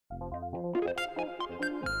What's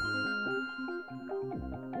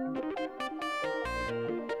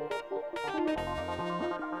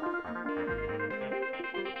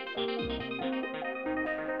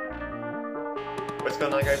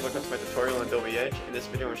going on, guys? Welcome to my tutorial on Adobe Edge. In this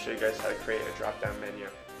video I'm going to show you guys how to create a drop down menu.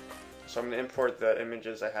 So I'm going to import the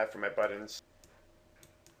images I have for my buttons.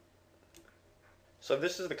 So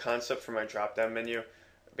this is the concept for my drop down menu.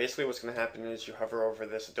 Basically what's going to happen is you hover over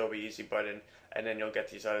this Adobe Easy button and then you'll get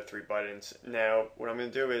these other three buttons. Now what I'm going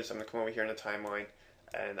to do is I'm going to come over here in the timeline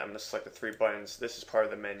and I'm going to select the three buttons. This is part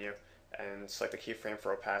of the menu, and select the keyframe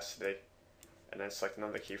for opacity and then select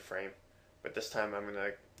another keyframe. But this time I'm going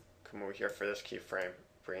to come over here for this keyframe,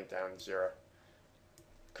 bring it down to 0.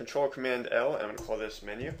 Control Command L, and I'm going to call this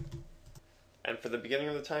menu. And for the beginning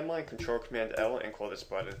of the timeline, Control Command L and call this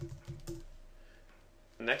button.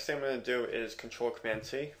 The next thing I'm going to do is Control Command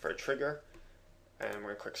T for a trigger, and we're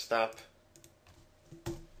going to click stop.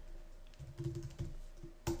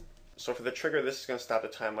 So for the trigger, this is going to stop the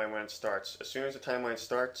timeline when it starts. As soon as the timeline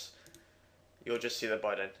starts, you'll just see the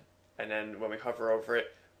button, and then when we hover over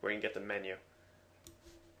it, we're going to get the menu.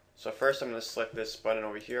 So first I'm going to select this button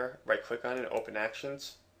over here, right click on it, open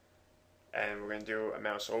actions, and we're going to do a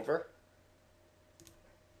mouse over,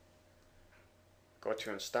 go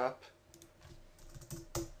to and stop,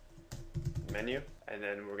 menu, and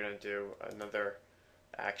then we're going to do another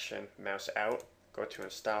action, mouse out, go to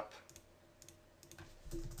and stop,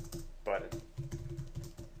 button.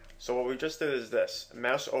 So what we just did is this: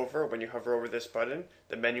 mouse over, when you hover over this button,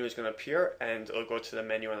 the menu is going to appear and it'll go to the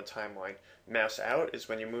menu on the timeline. Mouse out is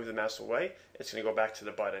when you move the mouse away, it's going to go back to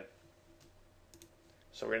the button.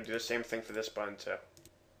 So we're going to do the same thing for this button too.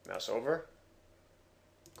 Mouse over,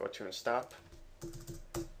 go to and stop,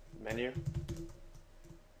 menu,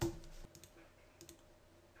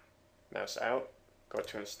 mouse out, go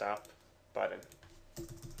to and stop, button.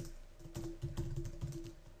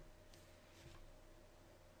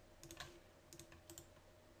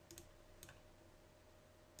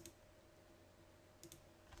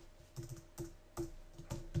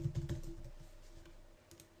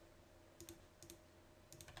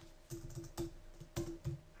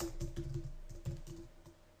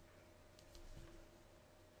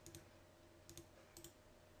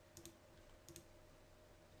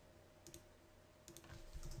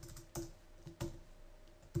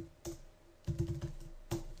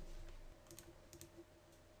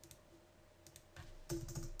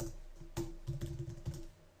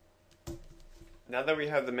 Now that we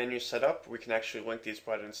have the menu set up, we can actually link these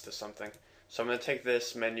buttons to something. So I'm going to take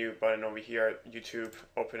this menu button over here, YouTube,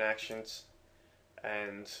 open actions,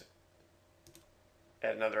 and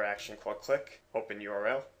add another action called click, open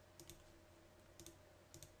URL.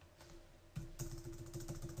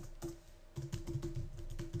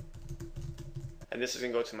 And this is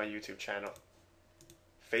going to go to my YouTube channel.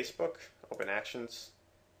 Facebook, open actions,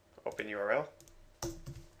 open URL. And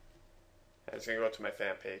it's going to go to my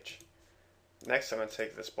fan page. Next, I'm going to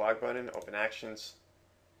take this blog button, open actions,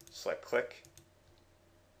 select click,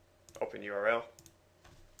 open URL,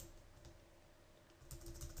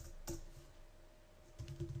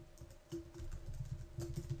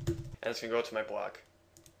 and it's going to go to my blog.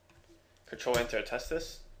 Control Enter to test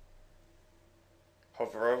this,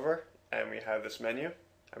 hover over, and we have this menu.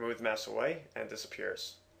 I move the mouse away and it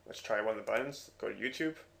disappears. Let's try one of the buttons. Go to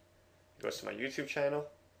YouTube, it goes to my YouTube channel,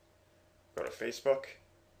 go to Facebook,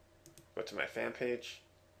 go to my fan page,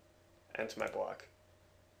 and to my blog.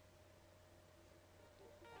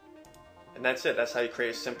 And that's it. That's how you create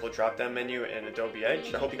a simple drop-down menu in Adobe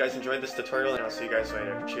Edge. I hope you guys enjoyed this tutorial, and I'll see you guys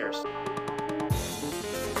later. Cheers.